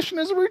population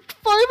has reached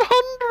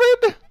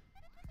 500!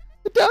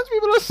 The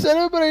townspeople are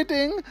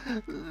celebrating.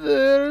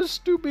 There's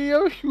to be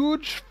a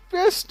huge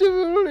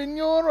festival in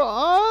your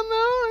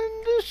honor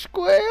in the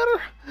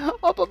square.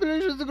 Our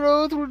populations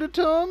grow through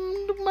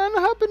determined man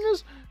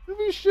happiness.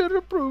 Be sure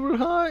approval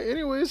high.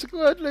 Anyways,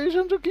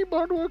 congratulations to keep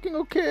hard working,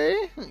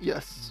 okay?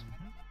 Yes.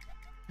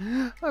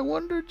 I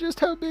wonder just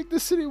how big the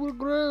city will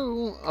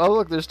grow. Oh,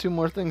 look, there's 2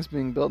 more things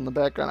being built in the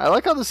background. I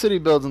like how the city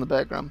builds in the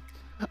background.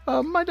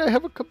 Might I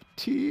have a cup of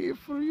tea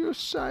for you,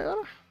 sire?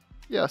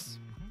 Yes.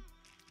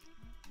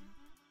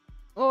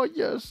 Oh,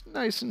 yes,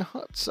 nice and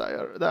hot,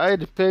 sire. I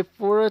had to pay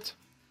for it.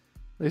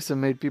 At least it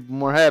made people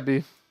more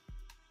happy.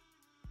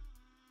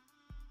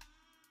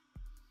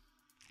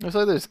 Looks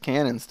like there's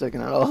cannons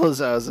sticking out all those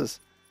houses.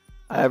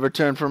 I have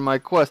returned from my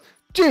quest.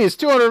 Geez,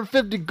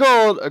 250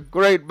 gold! A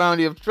great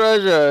bounty of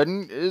treasure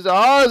is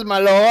ours, my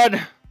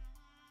lord!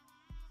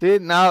 See,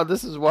 now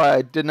this is why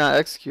I did not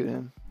execute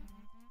him.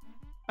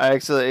 I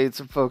actually ate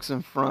some folks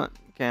in front.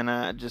 Can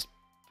I just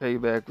pay you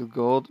back with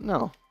gold?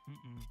 No.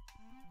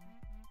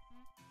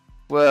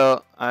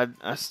 Well, I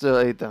still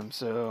ate them,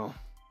 so...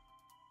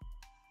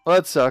 Well,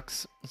 that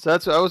sucks. So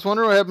I was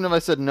wondering what happened if I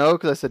said no,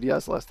 because I said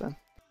yes last time.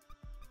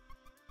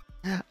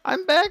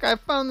 I'm back! I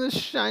found this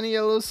shiny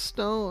yellow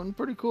stone.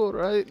 Pretty cool,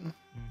 right?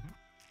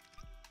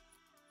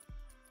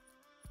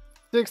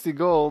 60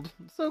 gold.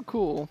 So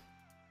cool.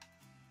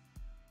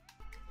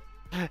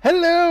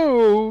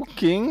 Hello,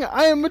 King.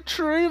 I am a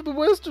tree of the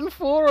Western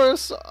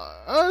Forest.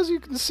 As you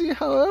can see,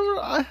 however,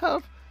 I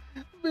have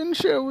been,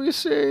 shall we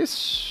say,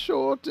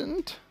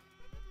 shortened.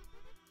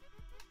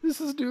 This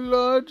is due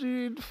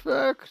largely, in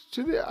fact,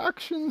 to the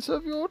actions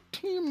of your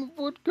team of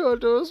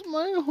woodcutters.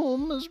 My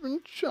home has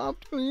been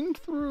chopped clean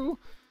through.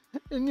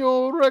 In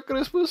your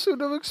reckless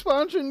pursuit of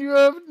expansion, you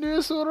have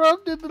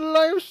disrupted the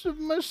lives of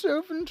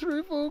myself and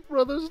tree folk,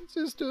 brothers and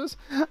sisters.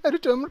 I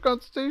determined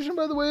compensation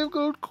by the way of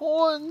gold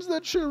coins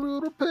that shall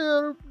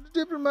repair the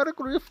diplomatic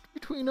rift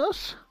between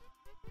us.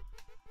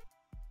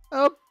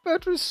 Our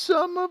better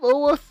sum of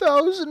over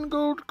 1,000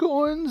 gold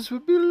coins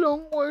would be a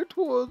long way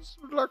towards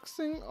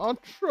relaxing our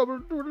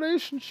troubled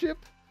relationship.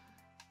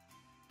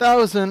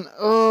 1,000?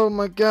 Oh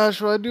my gosh,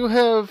 well I do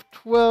have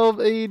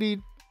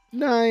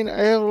 1289. I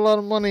have a lot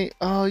of money.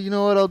 Oh, you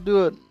know what? I'll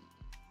do it.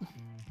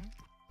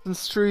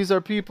 Since trees are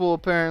people,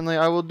 apparently,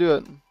 I will do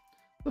it.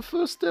 The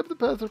first step, the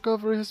path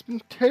recovery, has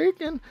been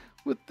taken.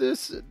 With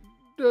this,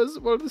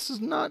 this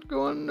is not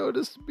go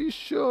unnoticed. Be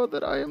sure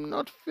that I am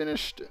not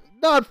finished.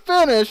 Not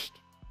finished?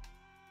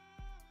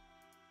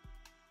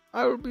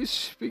 I will be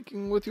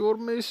speaking with your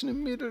mason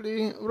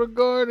immediately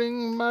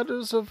regarding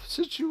matters of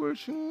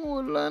situation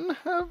or land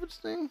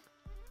harvesting.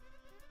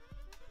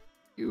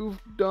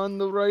 You've done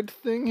the right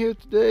thing here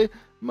today.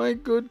 My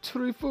good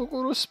tree folk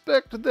will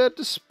respect that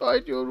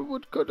despite your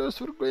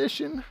woodcutter's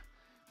regression.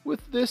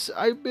 With this,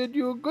 I bid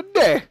you a good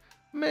day.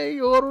 May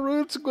your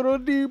roots grow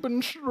deep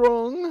and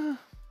strong.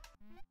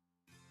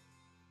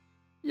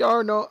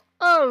 Yarno,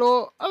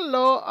 hello,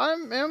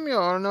 I'm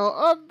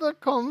Yarno of the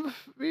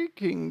Comfy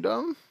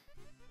Kingdom.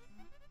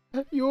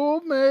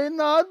 You may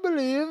not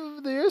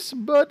believe this,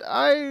 but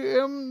I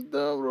am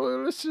the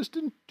royal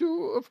assistant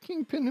of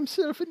Kingpin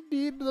himself,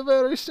 indeed the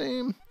very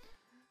same.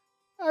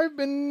 I've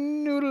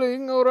been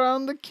noodling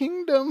around the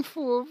kingdom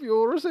for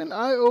yours, and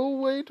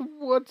wait,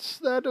 what's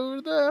that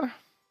over there?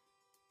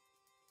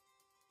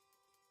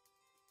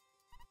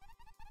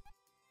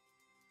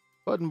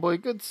 Button boy,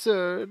 good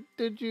sir,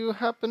 did you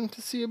happen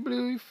to see a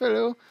bluey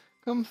fellow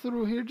come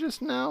through here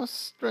just now?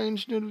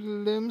 Strange noodle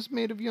limbs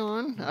made of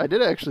yarn. I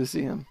did actually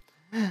see him.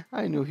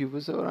 I knew he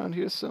was around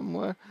here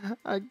somewhere.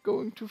 I'm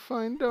going to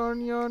find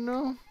darn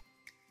Yarno.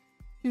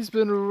 He's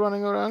been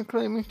running around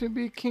claiming to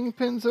be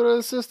Kingpin's royal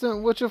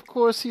assistant, which of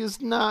course he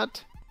is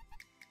not.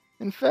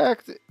 In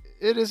fact,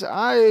 it is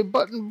I,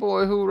 Button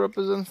Boy, who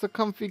represents the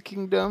Comfy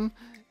Kingdom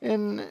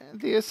in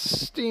the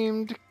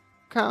esteemed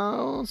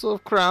Council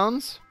of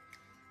Crowns.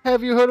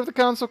 Have you heard of the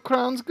Council of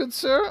Crowns, good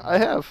sir? I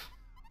have.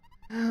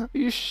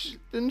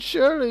 Then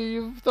surely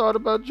you've thought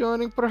about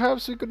joining.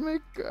 Perhaps we could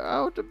make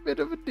out a bit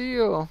of a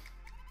deal.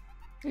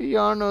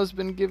 Yarno's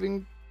been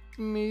giving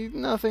me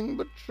nothing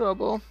but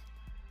trouble.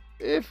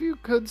 If you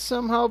could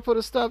somehow put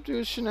a stop to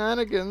his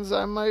shenanigans,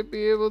 I might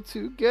be able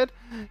to get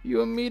you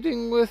a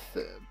meeting with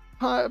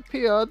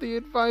Pia, the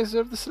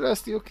advisor of the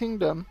Celestial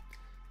Kingdom.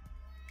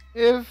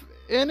 If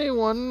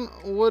anyone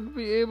would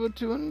be able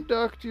to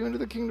induct you into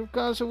the Kingdom of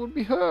Gods, it would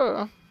be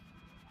her.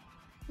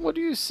 What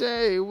do you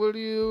say? Will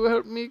you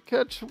help me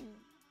catch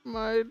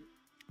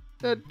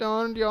that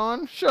darned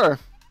yarn? Sure.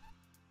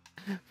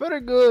 Very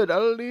good.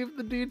 I'll leave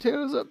the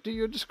details up to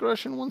your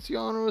discretion. Once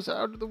Yarno is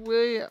out of the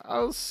way,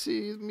 I'll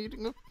see the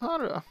meeting of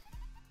Para.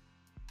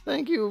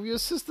 Thank you. Your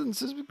assistance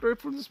has been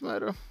grateful in this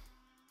matter.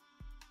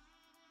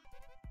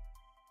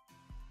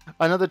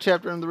 Another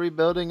chapter in the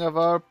rebuilding of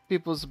our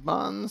people's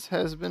bonds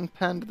has been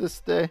penned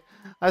this day.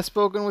 I've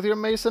spoken with your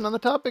mason on the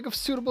topic of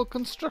suitable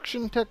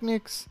construction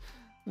techniques.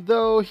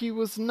 Though he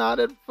was not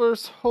at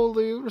first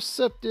wholly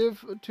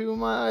receptive to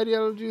my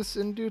ideologies,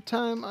 in due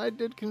time I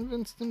did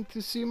convince him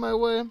to see my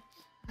way.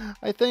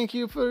 I thank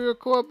you for your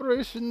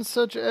cooperation,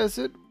 such as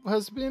it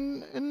has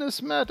been in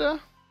this matter.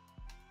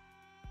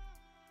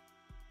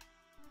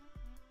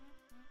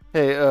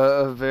 Hey,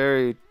 a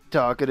very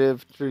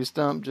talkative tree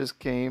stump just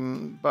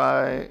came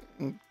by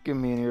and gave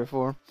me an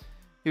earful.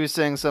 He was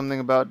saying something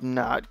about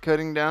not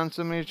cutting down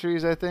so many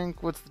trees, I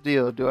think. What's the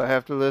deal? Do I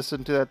have to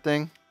listen to that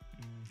thing?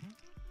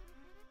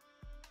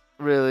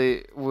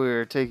 Really,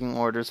 we're taking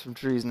orders from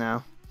trees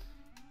now.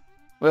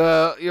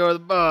 Well, you're the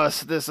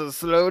boss. This'll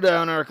slow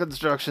down our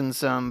construction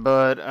some,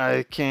 but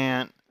I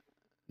can't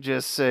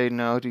just say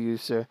no to you,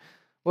 sir.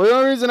 Well, the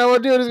only reason I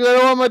want to do it is because I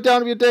don't want my town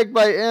to be attacked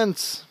by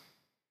ants.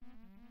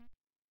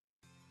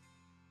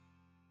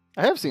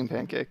 I have seen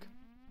Pancake.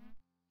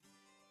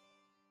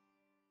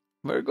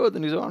 Very good,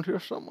 then he's around here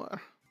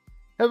somewhere.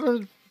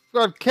 Haven't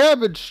got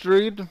Cabbage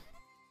Street.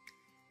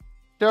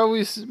 Shall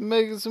we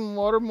make some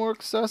water more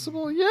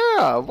accessible?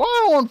 Yeah,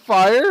 why on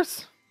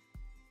fires?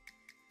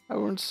 I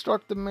will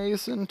instruct the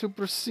mason to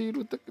proceed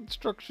with the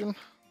construction.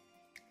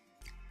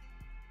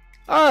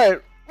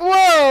 Alright,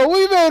 whoa,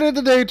 we made it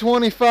to day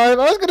 25.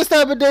 I was going to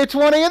stop at day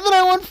 20, and then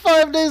I went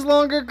 5 days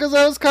longer because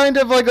I was kind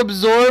of like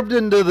absorbed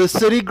into the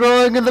city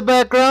growing in the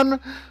background.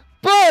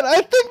 But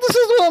I think this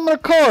is what I'm going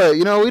to call it.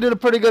 You know, we did a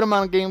pretty good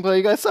amount of gameplay.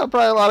 You guys saw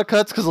probably a lot of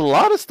cuts because a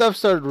lot of stuff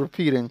started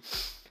repeating.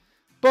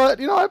 But,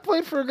 you know, I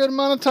played for a good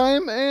amount of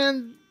time,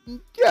 and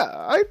yeah,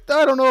 I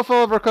don't know if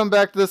I'll ever come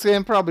back to this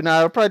game. Probably not.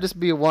 It'll probably just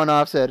be a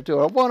one-offs added to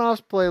it. A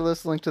one-offs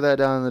playlist, link to that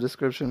down in the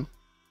description.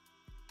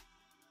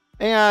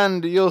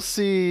 And you'll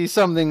see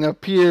something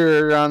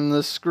appear on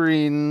the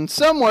screen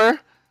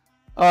somewhere,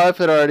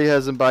 if it already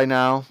hasn't by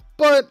now.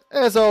 But,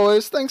 as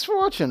always, thanks for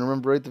watching.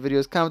 Remember, rate the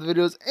videos, comment the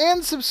videos,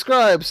 and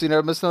subscribe so you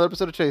never miss another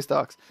episode of Chase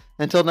Talks.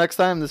 Until next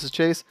time, this is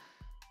Chase,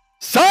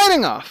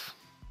 signing off!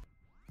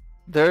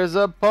 There's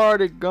a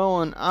party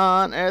going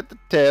on at the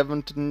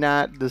tavern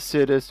tonight. The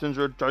citizens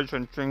are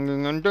dancing,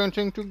 singing, and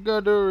dancing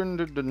together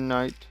into the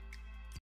night.